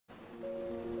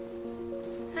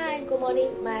Hi, good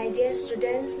morning, my dear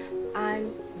students.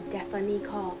 I'm Daphne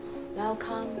Call.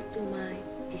 Welcome to my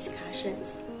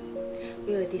discussions.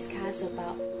 We will discuss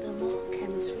about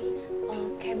thermochemistry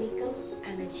or chemical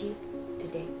energy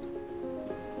today.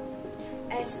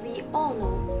 As we all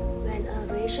know, when a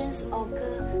reaction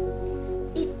occurs,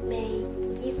 it may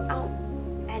give out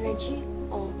energy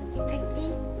or take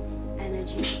in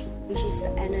energy, which is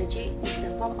the energy is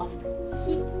the form of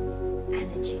heat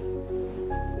energy.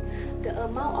 The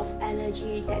amount of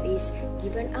energy that is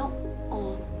given out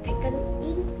or taken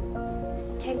in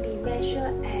can be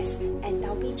measured as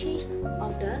enthalpy change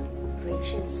of the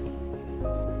reactions.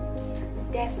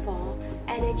 Therefore,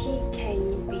 energy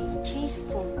can be changed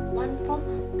from one form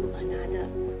to another.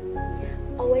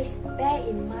 Always bear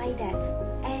in mind that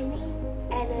any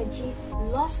energy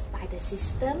lost by the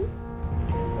system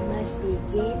must be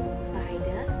gained by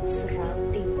the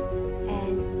surrounding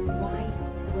and vice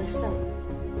versa.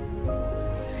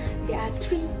 There are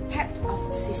three types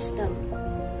of system.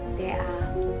 There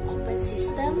are open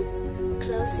system,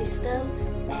 closed system,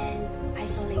 and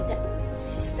isolated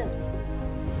system.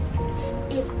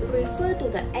 If refer to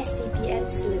the STPM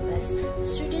syllabus,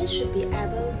 students should be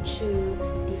able to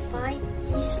define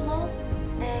Hess'Law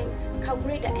and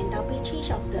calculate the enthalpy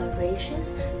change of the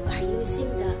reactions by using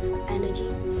the energy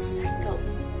cycle.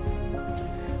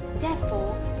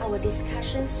 Therefore, our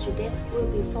discussions today will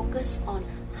be focused on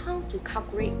how to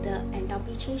calculate the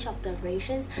enthalpy change of the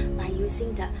reactions by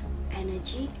using the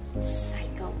energy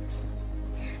cycles.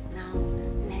 Now,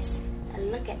 let's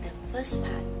look at the first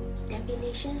part,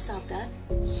 definitions of the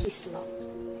Hess'Law.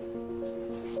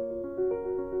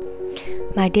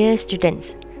 My dear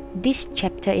students, this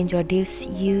chapter introduces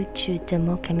you to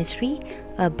thermochemistry,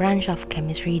 a branch of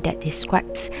chemistry that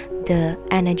describes the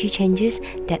energy changes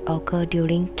that occur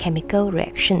during chemical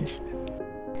reactions.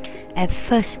 At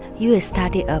first, you will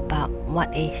study about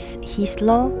what is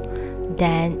Hess'Law,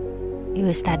 then you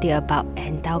will study about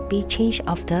enthalpy change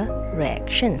of the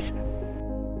reactions.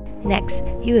 Next,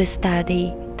 you will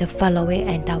study the following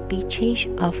enthalpy change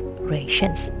of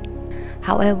reactions.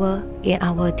 However, in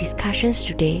our discussions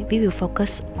today, we will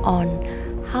focus on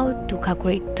how to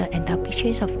calculate the enthalpy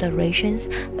change of the reactions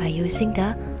by using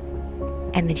the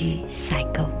energy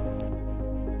cycle.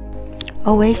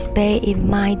 Always bear in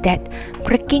mind that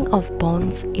breaking of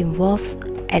bonds involves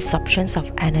absorptions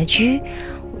of energy,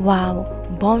 while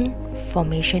bond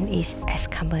formation is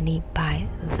accompanied by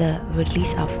the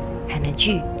release of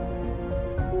energy.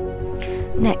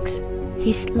 Next,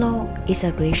 Hess'Law is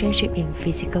a relationship in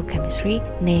physical chemistry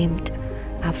named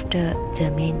after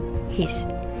Germain Hess.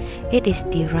 It is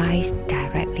derived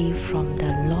directly from the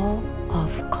law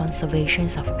of conservation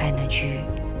of energy.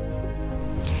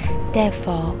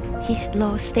 Therefore,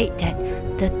 Hess'Law states that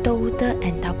the total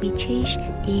enthalpy change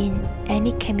in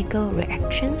any chemical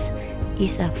reactions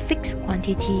is a fixed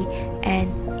quantity and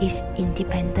is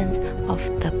independent of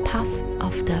the path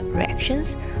of the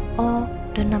reactions or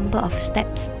the number of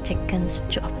steps taken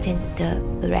to obtain the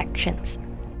reactions.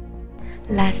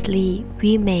 Lastly,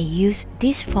 we may use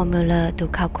this formula to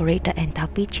calculate the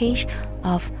enthalpy change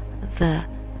of the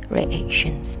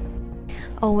reactions.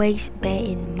 Always bear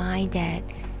in mind that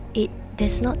it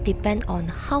does not depend on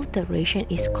how the reaction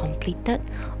is completed,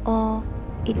 or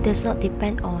it does not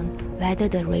depend on whether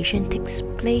the reaction takes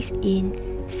place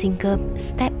in single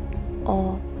step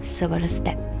or several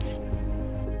steps.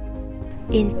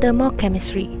 In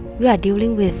thermochemistry, we are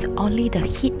dealing with only the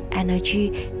heat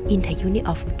energy in the unit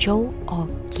of joule or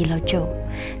kilojoule.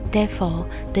 Therefore,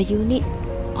 the unit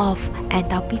of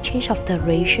enthalpy change of the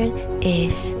reaction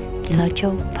is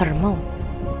kilojoule per mole.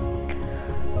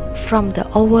 From the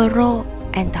overall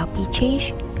enthalpy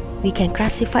change, we can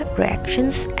classify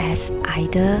reactions as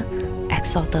either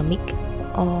exothermic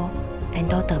or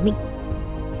endothermic.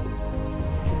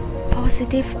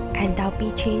 Positive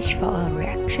enthalpy change for a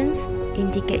reaction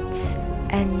indicates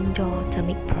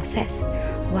endothermic process,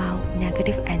 while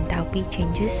negative enthalpy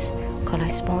changes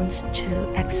corresponds to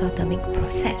exothermic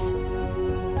process.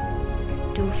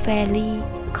 To fairly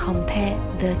compare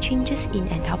the changes in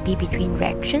enthalpy between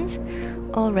reactions,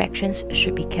 all reactions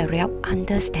should be carried out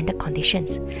under standard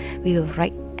conditions. We will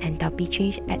write enthalpy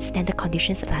change at standard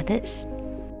conditions like this.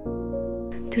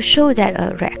 To show that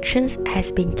a reaction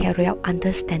has been carried out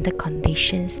under standard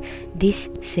conditions, this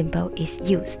symbol is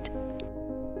used.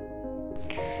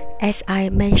 As I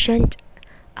mentioned,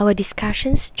 our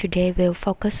discussions today will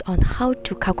focus on how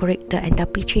to calculate the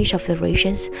enthalpy change of the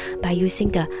reactions by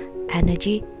using the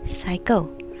energy cycle.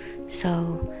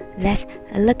 So let's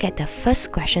look at the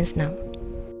first questions now.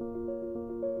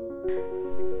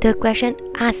 The question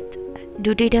asked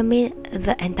to determine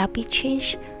the enthalpy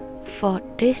change for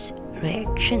these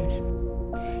reactions.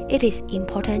 It is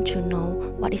important to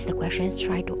know what is the question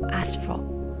trying to ask for.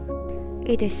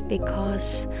 It is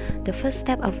because the first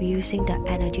step of using the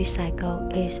energy cycle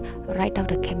is write down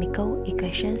the chemical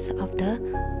equations of the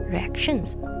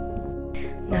reactions.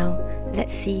 Now,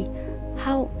 let's see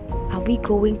how are we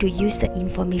going to use the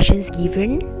information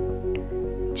given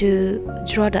to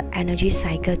draw the energy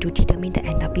cycle to determine the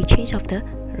enthalpy change of the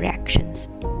reactions.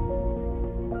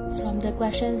 From the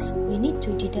questions, we need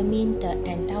to determine the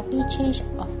enthalpy change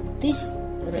of this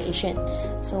reaction.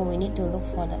 So we need to look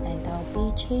for the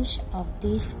enthalpy change of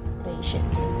these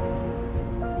reactions.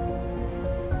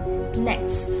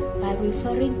 Next, by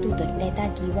referring to the data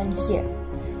given here,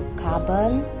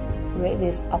 carbon react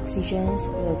with oxygens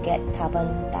will get carbon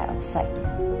dioxide.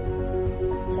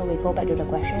 So we go back to the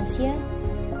questions here.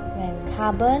 When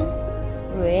carbon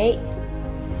react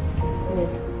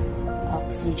with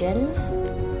oxygens,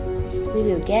 we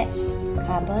will get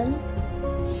carbon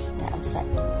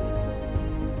dioxide.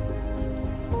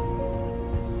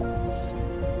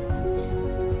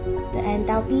 The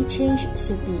enthalpy change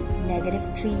should be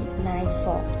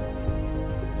 -394.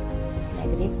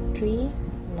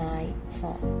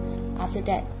 -394. After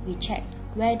that, we check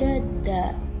whether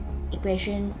the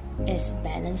equation is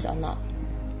balanced or not.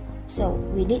 So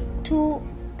we need 2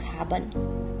 carbon,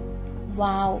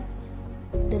 while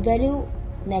the value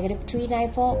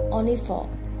 -394 only for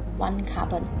 1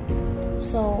 carbon.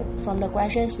 So from the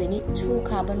questions, we need 2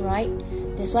 carbon, right?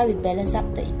 That's why we balance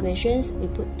up the equations. We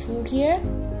put 2 here.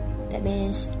 That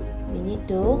means we need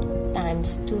to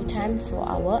times 2 times for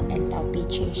our enthalpy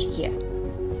change here.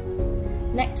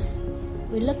 Next,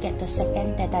 we look at the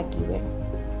second data given.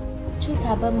 2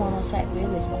 carbon monoxide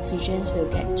react with oxygens will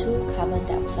get 2 carbon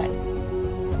dioxide.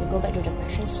 We go back to the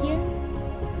questions here.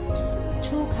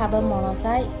 2 carbon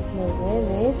monoxide will react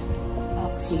with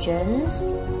oxygens.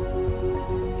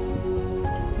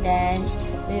 Then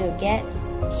we will get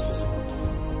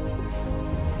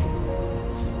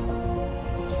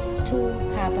 2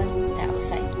 carbon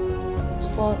dioxide.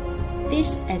 For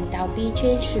this enthalpy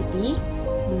change should be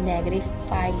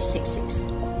 -566.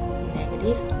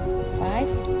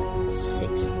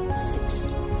 -566.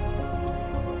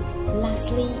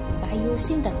 Lastly, by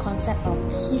using the concept of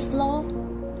Hess'Law,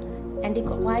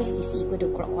 anti-clockwise is equal to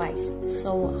clockwise.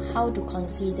 So how to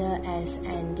consider as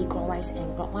anti-clockwise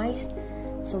and clockwise?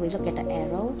 So we look at the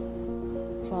arrow.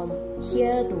 From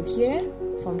here to here,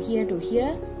 from here to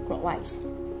here, clockwise.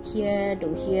 Here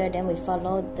to here, then we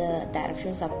follow the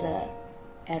directions of the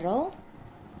arrow.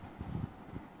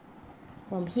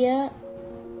 From here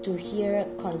to here,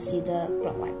 consider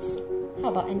clockwise. How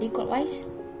about anti-clockwise?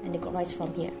 Anti-clockwise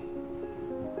from here.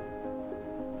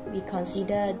 We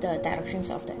consider the directions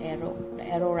of the arrow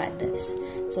like this.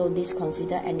 So this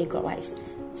consider anti-clockwise.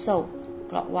 So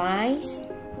clockwise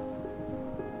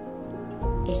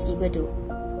is equal to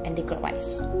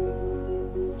anti-clockwise.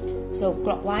 So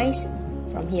clockwise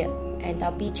from here,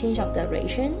 enthalpy change of the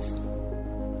reactions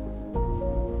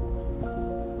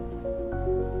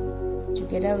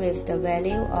together with the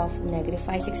value of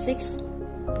 -566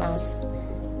 plus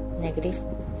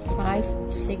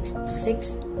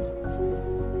 -566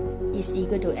 is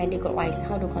equal to anti-clockwise.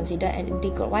 How to consider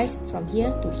anti-clockwise? From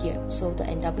here to here. So the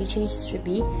enthalpy change should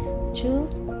be 2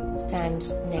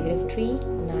 times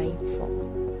 -394.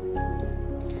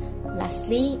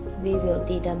 Lastly, we will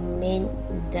determine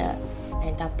the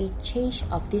enthalpy change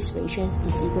of these reactions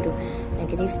is equal to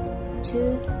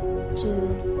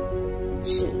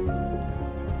 -222.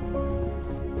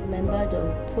 Remember to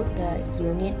put the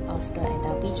unit of the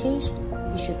enthalpy change.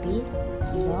 It should be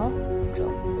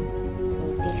kilojoule. So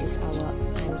this is our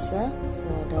answer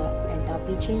for the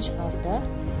enthalpy change of the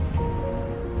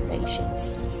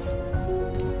reactions.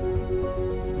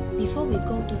 Before we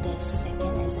go to the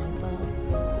second example,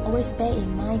 always bear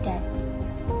in mind that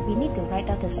we need to write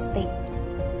out the state.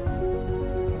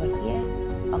 Over here,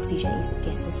 oxygen is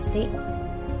gaseous state,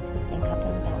 then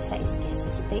carbon dioxide is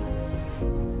gaseous state.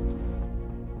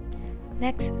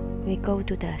 Next, we go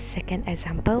to the second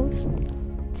examples.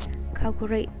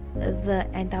 Calculate the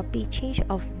enthalpy change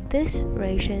of these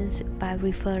reactions by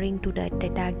referring to the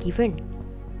data given.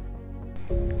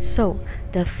 So,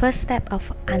 the first step of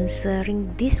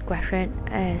answering this question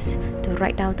is to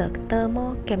write down the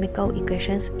thermochemical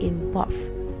equations involved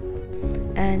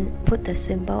and put the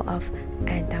symbol of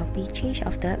enthalpy change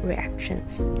of the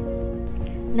reactions.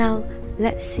 Now,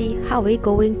 let's see how we're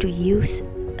going to use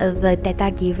the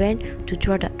data given to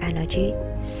draw the energy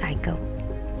cycle.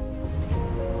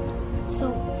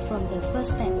 So from the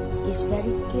first step, it's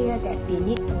very clear that we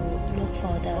need to look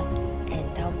for the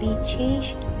enthalpy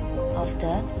change of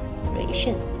the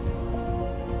reaction.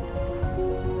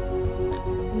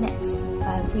 Next,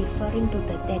 by referring to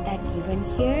the data given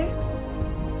here,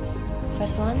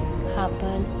 first one,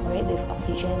 carbon react with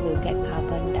oxygen will get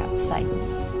carbon dioxide.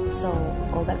 So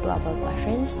go back to our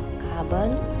questions.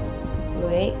 Carbon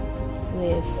react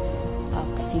with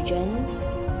oxygen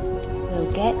will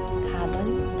get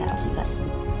carbon dioxide.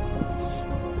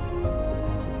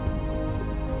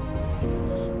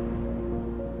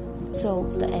 So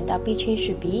the enthalpy change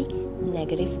should be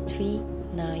 -394.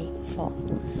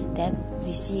 Then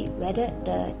we see whether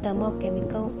the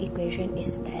thermochemical equation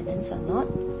is balanced or not.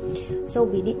 So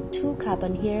we need 2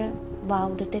 carbon here,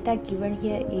 while the data given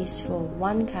here is for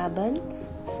 1 carbon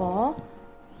for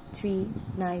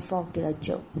 394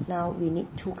 kilojoule. Now we need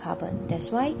 2 carbon.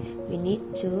 That's why we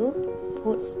need to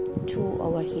put 2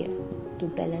 over here to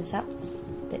balance up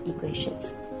the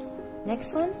equations.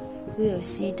 Next one, we will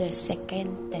see the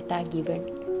second data given,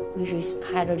 which is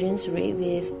hydrogens react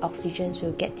with oxygens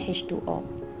will get H2O.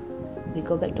 We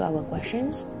go back to our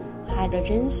questions.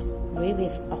 Hydrogens react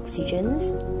with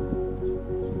oxygens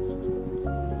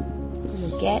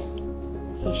will get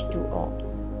H2O.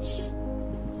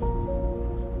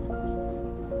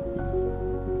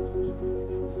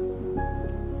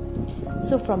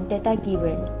 So from data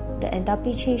given, the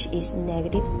enthalpy change is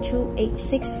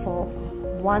 -286 for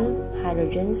 1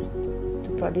 hydrogens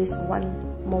to produce 1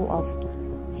 mole of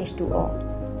H2O.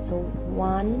 So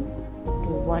 1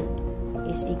 to 1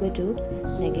 is equal to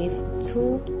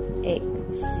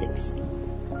 -286.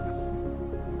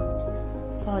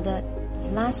 For the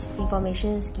last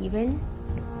information given,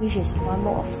 which is 1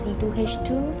 mole of C2H2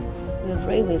 will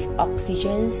react with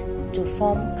oxygens to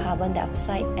form carbon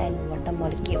dioxide and water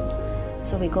molecule.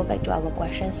 So we go back to our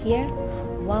questions here.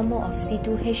 1 mole of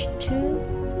C2H2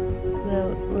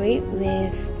 will react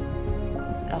with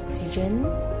oxygen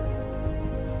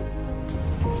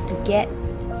to get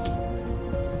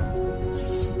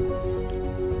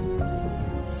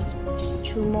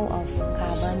two mole of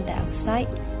carbon dioxide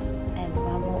and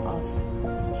 1 mole of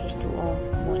H2O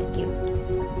molecule.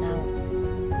 Now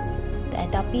the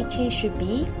enthalpy change should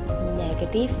be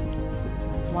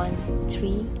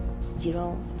 -1300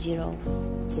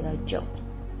 kilojoule.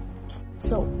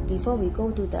 So before we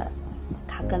go to the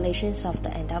calculations of the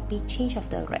enthalpy change of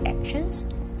the reactions,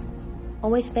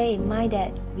 always bear in mind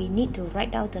that we need to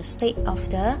write down the state of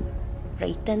the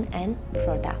reactant and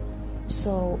product.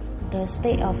 So the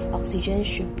state of oxygen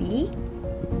should be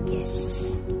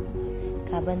gas,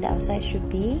 carbon dioxide should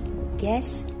be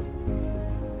gas,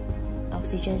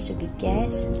 oxygen should be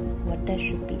gas, water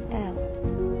should be air.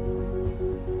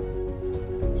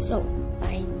 So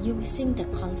by using the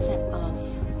concept of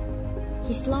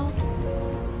Hess'Law,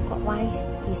 clockwise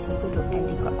is equal to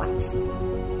anti-clockwise.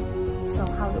 So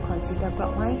how to consider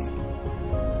clockwise?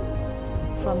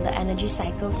 From the energy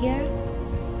cycle here,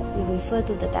 we refer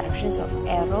to the directions of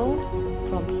arrow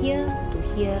from here to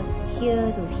here,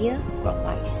 here to here,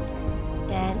 clockwise.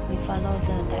 Then we follow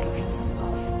the directions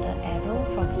of the arrow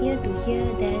from here to here,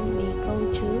 then we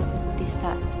go to this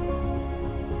part.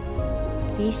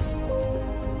 This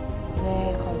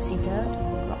will consider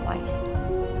clockwise.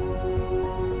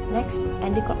 Next,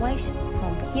 anti-clockwise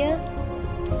from here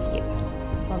to here.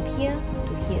 From here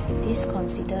to here, this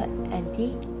consider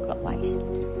anti-clockwise.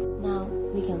 Now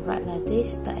we can write like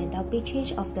this: the enthalpy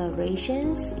change of the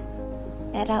reactions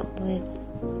add up with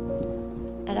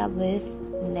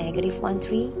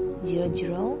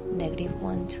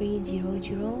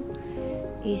 -1300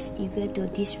 is equal to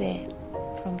this way,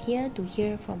 from here to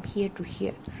here, from here to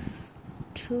here.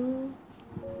 2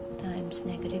 times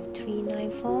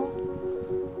 -394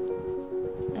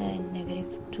 and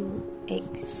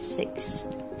 -286.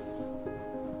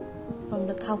 From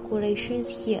the calculations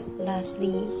here,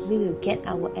 lastly, we will get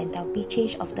our enthalpy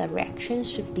change of the reaction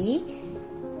should be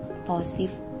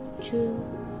positive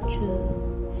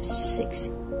 226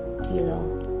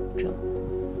 kilojoule.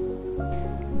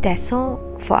 That's all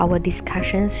for our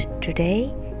discussions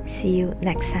today. See you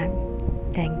next time.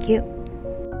 Thank you.